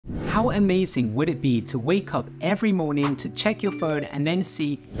How amazing would it be to wake up every morning to check your phone and then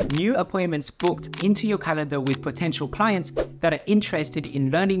see new appointments booked into your calendar with potential clients that are interested in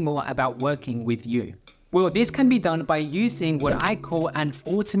learning more about working with you? Well, this can be done by using what I call an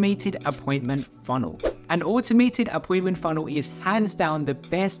automated appointment funnel. An automated appointment funnel is hands down the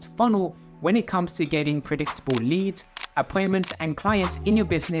best funnel when it comes to getting predictable leads, appointments, and clients in your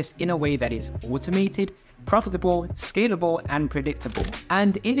business in a way that is automated, profitable, scalable, and predictable.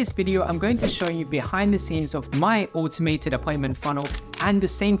 And in this video, I'm going to show you behind the scenes of my automated appointment funnel and the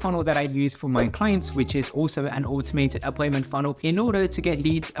same funnel that I use for my clients, which is also an automated appointment funnel in order to get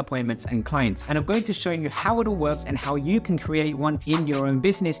leads, appointments, and clients. And I'm going to show you how it all works and how you can create one in your own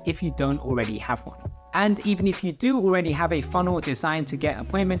business if you don't already have one. And even if you do already have a funnel designed to get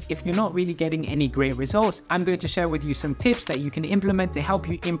appointments, if you're not really getting any great results, I'm going to share with you some tips that you can implement to help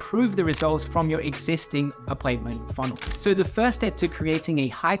you improve the results from your existing appointment funnel. So the first step to creating a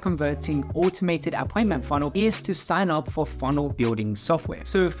high converting automated appointment funnel is to sign up for funnel building software.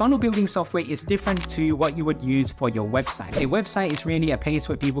 So funnel building software is different to what you would use for your website. A website is really a place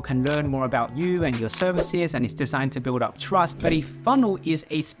where people can learn more about you and your services, and it's designed to build up trust. But a funnel is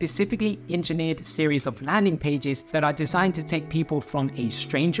a specifically engineered series of landing pages that are designed to take people from a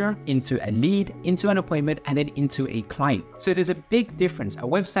stranger into a lead, into an appointment, and then into a client. So there's a big difference. A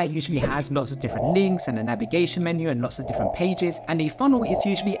website usually has lots of different links and a navigation menu and lots of different pages, and a funnel is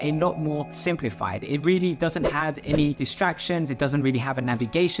usually a lot more simplified. It really doesn't have any distractions. It doesn't really have a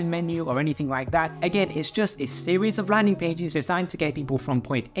navigation menu or anything like that. Again, it's just a series of landing pages designed to get people from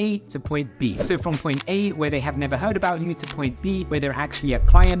point A to point B. So from point A, where they have never heard about you, to point B, where they're actually a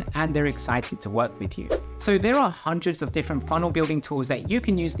client and they're excited to work with you. So there are hundreds of different funnel building tools that you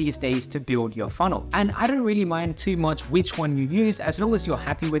can use these days to build your funnel. And I don't really mind too much which one you use, as long as you're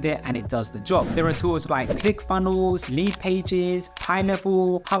happy with it and it does the job. There are tools like ClickFunnels, Lead Pages,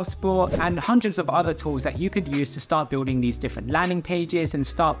 HighLevel, HubSpot, and hundreds of other tools that you could use to start building these different landing pages and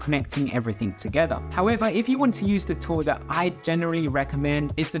start connecting everything together. However, if you want to use the tool that I generally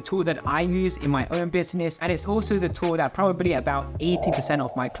recommend, is the tool that I use in my own business, and it's also the tool that probably about 80%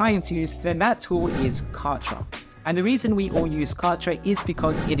 of my clients use, then that tool is Kartra. And the reason we all use Kartra is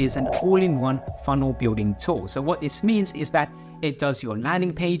because it is an all-in-one funnel building tool. So what this means is that it does your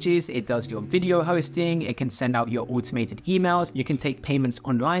landing pages, it does your video hosting, it can send out your automated emails, you can take payments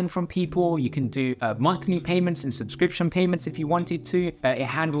online from people, you can do monthly payments and subscription payments if you wanted to. It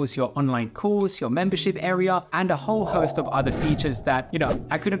handles your online course, your membership area, and a whole host of other features that,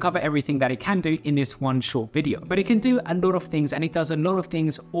 I couldn't cover everything that it can do in this one short video. But it can do a lot of things, and it does a lot of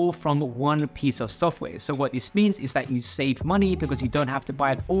things all from one piece of software. So what this means is that you save money because you don't have to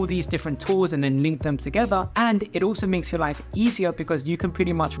buy all these different tools and then link them together. And it also makes your life easier because you can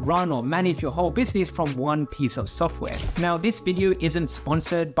pretty much run or manage your whole business from one piece of software. Now, this video isn't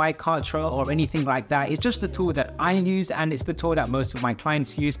sponsored by Kartra or anything like that. It's just the tool that I use, and it's the tool that most of my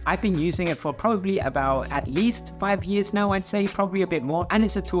clients use. I've been using it for probably about at least 5 years now, I'd say, probably a bit more. And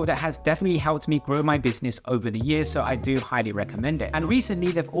it's a tool that has definitely helped me grow my business over the years, so I do highly recommend it. And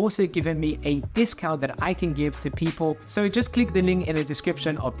recently, they've also given me a discount that I can give to people. So just click the link in the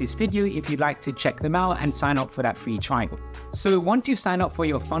description of this video if you'd like to check them out and sign up for that free trial. So once you sign up for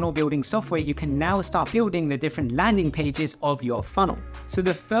your funnel building software, you can now start building the different landing pages of your funnel. So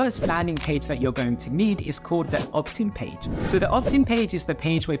the first landing page that you're going to need is called the opt-in page. So the opt-in page is the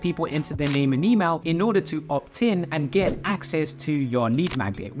page where people enter their name and email in order to opt in and get access to your lead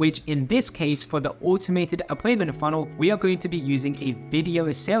magnet, which in this case, for the automated appointment funnel, we are going to be using a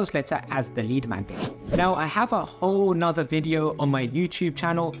video sales letter as the lead magnet. Now, I have a whole nother video on my YouTube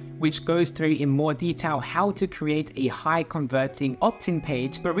channel which goes through in more detail how to create a high converting opt-in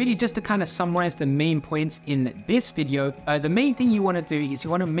page, but really just to kind of summarize the main points in this video, the main thing you want to do is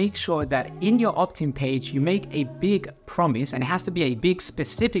you want to make sure that in your opt-in page you make a big promise, and it has to be a big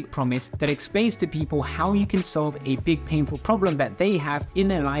specific promise that explains to people how you can solve a big painful problem that they have in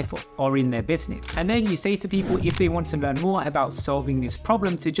their life or in their business. And then you say to people, if they want to learn more about solving this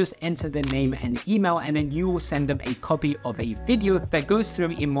problem, to just enter their name and email, and then you will send them a copy of a video that goes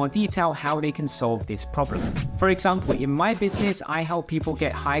through in more detail how they can solve this problem. For example, in my business, I help people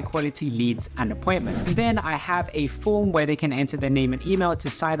get high quality leads and appointments. And then I have a form where they can enter their name and email to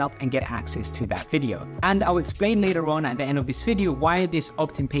sign up and get access to that video. And I'll explain later on at the end of this video why this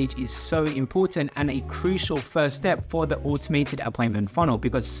opt-in page is so important and a crucial first step for the automated appointment funnel,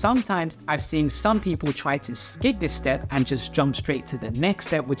 because sometimes I've seen some people try to skip this step and just jump straight to the next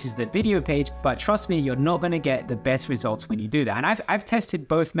step, which is the video page. But trust me, you're not going to get the best results when you do that. And I've tested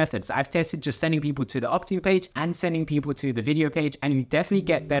both methods. I've tested just sending people to the opt-in page and sending people to the video page, and you definitely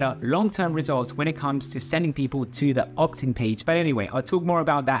get better long-term results when it comes to sending people to the opt-in page. But anyway, I'll talk more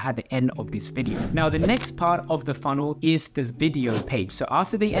about that at the end of this video. Now, the next part of the funnel is the video page. So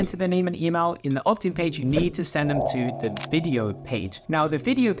after they enter their name and email in the opt-in page, you need to send them to the video page. Now, the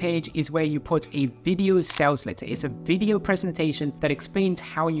video page is where you put a video sales letter. It's a video presentation that explains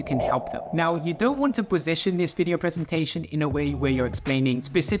how you can help them. Now, you don't want to position this video presentation in a way where you're explaining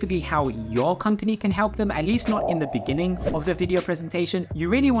specifically how your company can help them, at least not in the beginning of the video presentation. You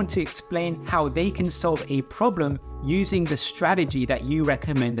really want to explain how they can solve a problem using the strategy that you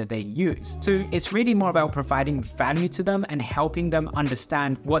recommend that they use. So it's really more about providing value to them and helping them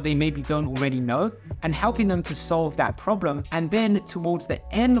understand what they maybe don't already know and helping them to solve that problem. And then towards the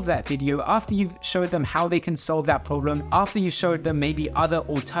end of that video, after you've showed them how they can solve that problem, after you showed them maybe other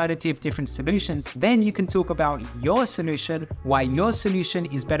alternative different solutions, then you can talk about your solution, why your solution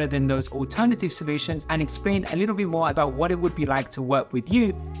is better than those alternative solutions, and explain a little bit more about what it would be like to work with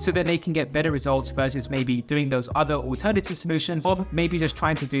you so that they can get better results versus maybe doing those other alternative solutions, or maybe just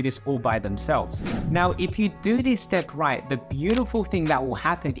trying to do this all by themselves. Now, if you do this step right, the beautiful thing that will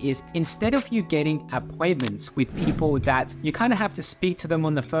happen is instead of you getting appointments with people that you kind of have to speak to them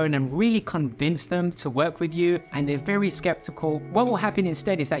on the phone and really convince them to work with you and they're very skeptical, what will happen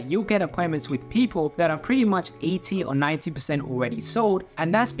instead is that you'll get appointments with people that are pretty much 80 or 90% already sold,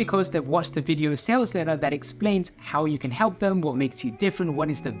 and that's because they've watched the video sales letter that explains how you can help them, what makes you different, what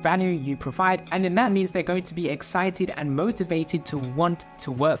is the value you provide, and then that means they're going to be excited and motivated to want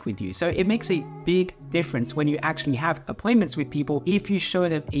to work with you. So it makes a big difference when you actually have appointments with people if you show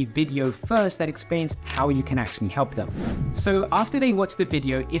them a video first that explains how you can actually help them. So after they watch the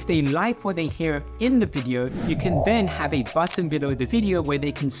video, if they like what they hear in the video, you can then have a button below the video where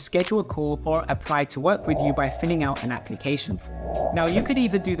they can schedule a call or apply to work with you by filling out an application form. Now, you could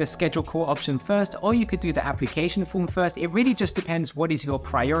either do the schedule call option first, or you could do the application form first. It really just depends what is your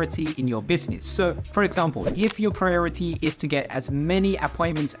priority in your business. So for example, if your priority is to get as many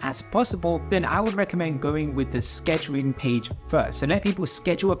appointments as possible, then I would recommend going with the scheduling page first. So let people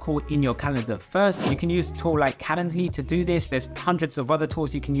schedule a call in your calendar first. You can use a tool like Calendly to do this. There's hundreds of other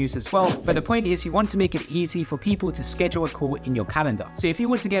tools you can use as well. But the point is you want to make it easy for people to schedule a call in your calendar. So if you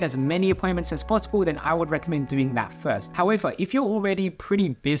want to get as many appointments as possible, then I would recommend doing that first. However, if you're already pretty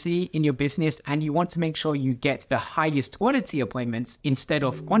busy in your business and you want to make sure you get the highest quality appointments instead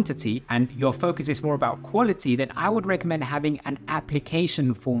of quantity, and your focus is more about quality, then I would recommend having an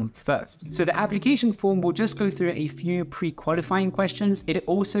application form first. So the application form will just go through a few pre-qualifying questions. It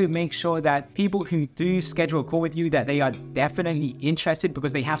also makes sure that people who do schedule a call with you, that they are definitely interested,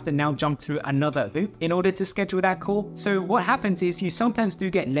 because they have to now jump through another hoop in order to schedule that call. So what happens is you sometimes do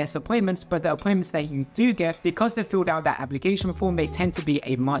get less appointments, but the appointments that you do get, because they filled out that application form, they tend to be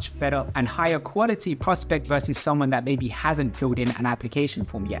a much better and higher quality prospect versus someone that maybe hasn't filled in an application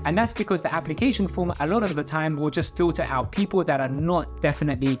form yet. And that's because the application form a lot of the time will just filter out people that are not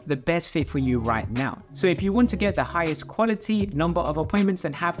definitely the best fit for you right now. So if you want to get the highest quality number of appointments,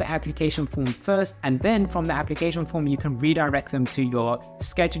 then have the application form first, and then from the application form you can redirect them to your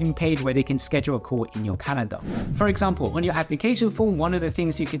scheduling page where they can schedule a call in your calendar. For example, on your application form, one of the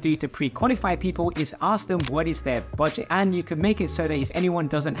things you can do to pre-qualify people is ask them what is their budget, and you can make it so that if anyone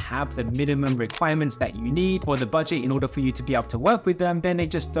doesn't have the minimum requirements that you need or the budget in order for you to be able to work with them, then they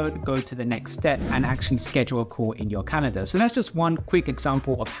just don't go to the next step and actually schedule a call in your calendar. So that's just one quick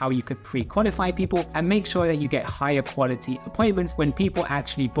example of how you could pre-qualify people and make sure that you get higher quality appointments when people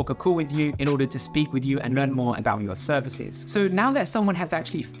actually book a call with you in order to speak with you and learn more about your services. So now that someone has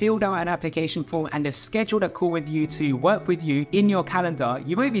actually filled out an application form and they've scheduled a call with you to work with you in your calendar,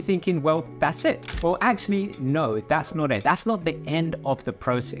 you might be thinking, well, that's it. Well, actually, no, that's not it. That's not the end of the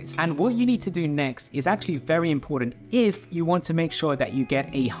process. And what you need to do next is actually very important if you want to make sure that you get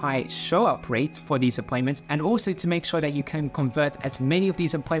a high show up rate for these appointments, and also to make sure that you can convert as many of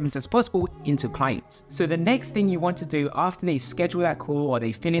these appointments as possible into clients. So the next thing you want to do after they schedule that call or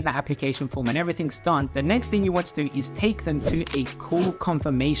they fill in the application form and everything's done, the next thing you want to do is take them to a call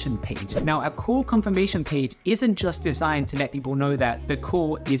confirmation page. Now, a call confirmation page isn't just designed to let people know that the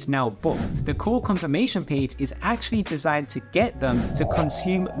call is now booked. The call confirmation page is actually designed to get them to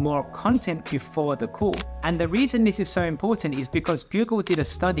consume more content before the call. And the reason this is so important is because Google did a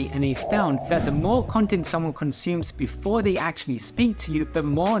study and they found that the more content someone consumes before they actually speak to you, the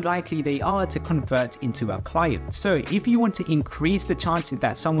more likely they are to convert into a client. So if you want to increase the chances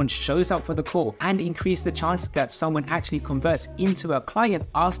that someone shows up for the call and increase the chances that someone actually converts into a client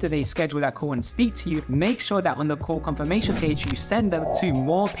after they schedule that call and speak to you, make sure that on the call confirmation page, you send them to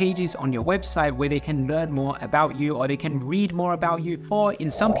more pages on your website where they can learn more about you, or they can read more about you, or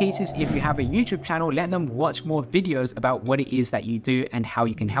in some cases, if you have a YouTube channel, let them watch more videos about what it is that you do and how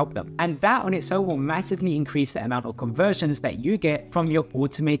you can help them. And that on its own will massively increase the amount of conversions that you get from your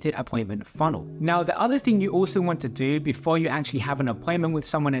automated appointment funnel. Now, the other thing you also want to do before you actually have an appointment with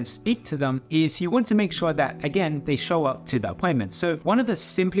someone and speak to them is you want to make sure that, again, they show up to the appointment. So one of the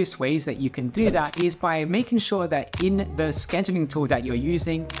simplest ways that you can do that is by making sure that in the scheduling tool that you're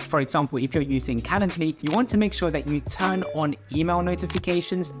using, for example, if you're using Calendly, you want to make sure that you turn on email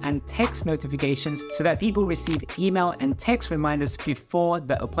notifications and text notifications so that people receive email and text reminders before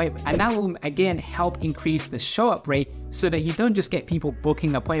the appointment. And that will, again, help increase the show up rate so that you don't just get people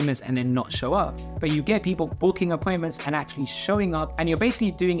booking appointments and then not show up, but you get people booking appointments and actually showing up, and you're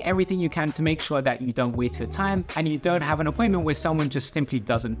basically doing everything you can to make sure that you don't waste your time and you don't have an appointment where someone just simply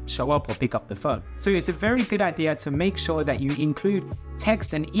doesn't show up or pick up the phone. So it's a very good idea to make sure that you include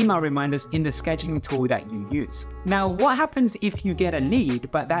text and email reminders in the scheduling tool that you use. Now, what happens if you get a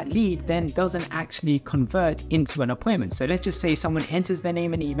lead, but that lead then doesn't actually convert into an appointment? So let's just say someone enters their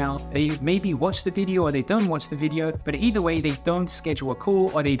name and email, they maybe watch the video or they don't watch the video, but either way, they don't schedule a call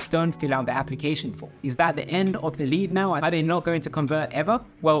or they don't fill out the application form. Is that the end of the lead now? Are they not going to convert ever?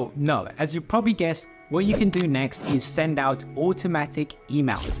 Well, no. As you probably guessed, what you can do next is send out automatic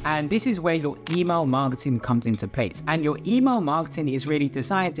emails. And this is where your email marketing comes into place. And your email marketing is really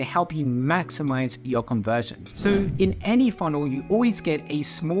designed to help you maximize your conversions. So in any funnel, you always get a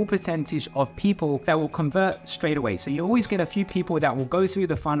small percentage of people that will convert straight away. So you always get a few people that will go through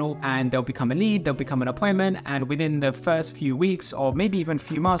the funnel and they'll become a lead, they'll become an appointment, and within the first few weeks or maybe even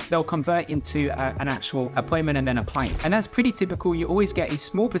few months, they'll convert into an actual appointment and then a client. And that's pretty typical. You always get a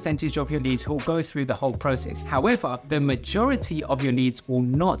small percentage of your leads who will go through the whole process. However, the majority of your leads will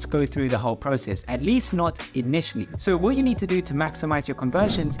not go through the whole process, at least not initially. So what you need to do to maximize your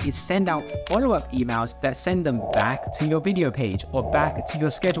conversions is send out follow-up emails that send them back to your video page or back to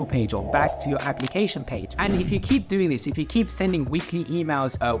your schedule page or back to your application page. And if you keep doing this, if you keep sending weekly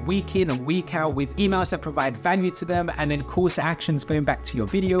emails week in and week out with emails that provide value to them and then calls to actions going back to your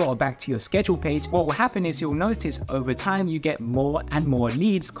video or back to your schedule page, what will happen is you'll notice over time you get more and more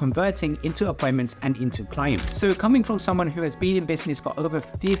leads converting into appointments and into clients. So coming from someone who has been in business for over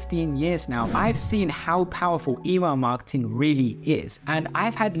 15 years now, I've seen how powerful email marketing really is. And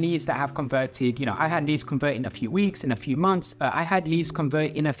I've had leads that have converted, I've had leads convert in a few weeks, in a few months. I've had leads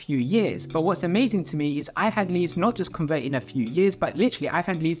convert in a few years. But what's amazing to me is I've had leads not just convert in a few years, but literally I've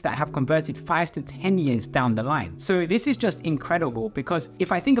had leads that have converted 5 to 10 years down the line. So this is just incredible, because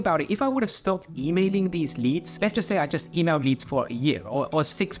if I think about it, if I would have stopped emailing these leads, let's just say I just emailed leads for a year or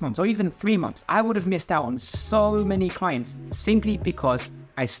 6 months or even 3 months, I would have missed out on so many clients simply because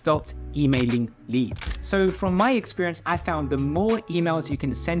I stopped emailing leads. So from my experience, I found the more emails you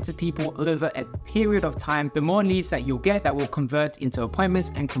can send to people over a period of time, the more leads that you'll get that will convert into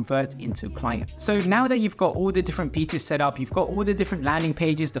appointments and convert into clients. So now that you've got all the different pieces set up, you've got all the different landing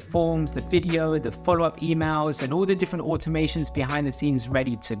pages, the forms, the video, the follow-up emails, and all the different automations behind the scenes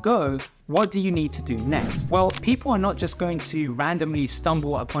ready to go, what do you need to do next? Well, people are not just going to randomly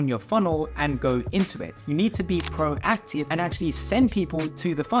stumble upon your funnel and go into it. You need to be proactive and actually send people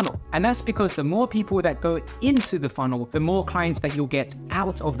to the funnel. And that's because the more people that go into the funnel, the more clients that you'll get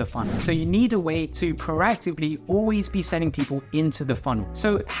out of the funnel. So you need a way to proactively always be sending people into the funnel.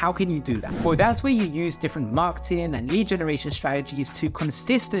 So how can you do that? Well, that's where you use different marketing and lead generation strategies to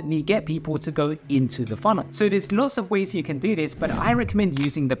consistently get people to go into the funnel. So there's lots of ways you can do this, but I recommend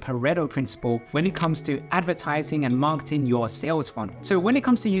using the Pareto principle when it comes to advertising and marketing your sales funnel. So when it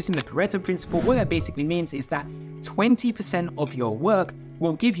comes to using the Pareto principle, what that basically means is that 20% of your work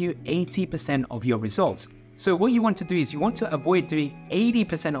will give you 80% of your results. So what you want to do is you want to avoid doing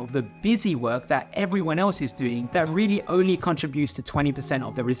 80% of the busy work that everyone else is doing that really only contributes to 20%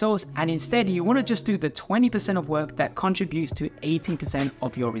 of the results. And instead, you want to just do the 20% of work that contributes to 80%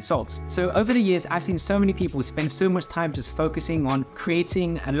 of your results. So over the years, I've seen so many people spend so much time just focusing on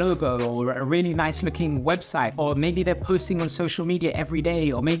creating a logo or a really nice looking website, or maybe they're posting on social media every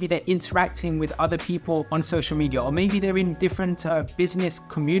day, or maybe they're interacting with other people on social media, or maybe they're in different business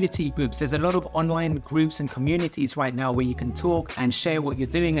community groups. There's a lot of online groups and communities right now where you can talk and share what you're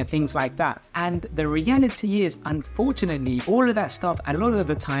doing and things like that. And the reality is, unfortunately, all of that stuff a lot of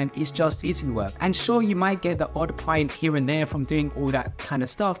the time is just busy work. And sure, you might get the odd client here and there from doing all that kind of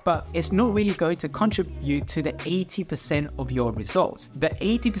stuff, but it's not really going to contribute to the 80% of your results. The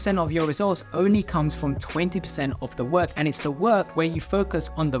 80% of your results only comes from 20% of the work, and it's the work where you focus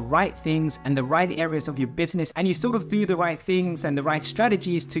on the right things and the right areas of your business, and you sort of do the right things and the right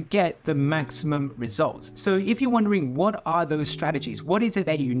strategies to get the maximum results. So if you're wondering what are those strategies, what is it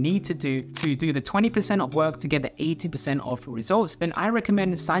that you need to do the 20% of work to get the 80% of results, then I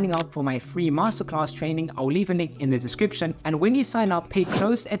recommend signing up for my free masterclass training. I'll leave a link in the description. And when you sign up, pay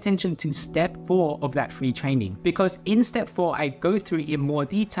close attention to step 4 of that free training, because in step 4, I go through in more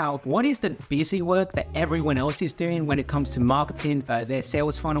detail what is the busy work that everyone else is doing when it comes to marketing, their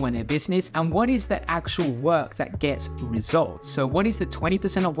sales funnel and their business, and what is the actual work that gets results. So what is the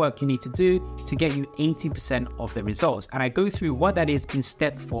 20% of work you need to do to get you 80% of the results? And I go through what that is in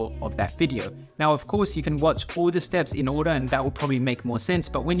step 4 of that video. Now, of course, you can watch all the steps in order and that will probably make more sense.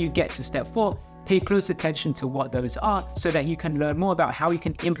 But when you get to step 4, pay close attention to what those are so that you can learn more about how you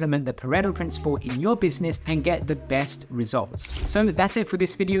can implement the Pareto principle in your business and get the best results. So that's it for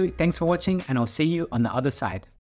this video. Thanks for watching, and I'll see you on the other side.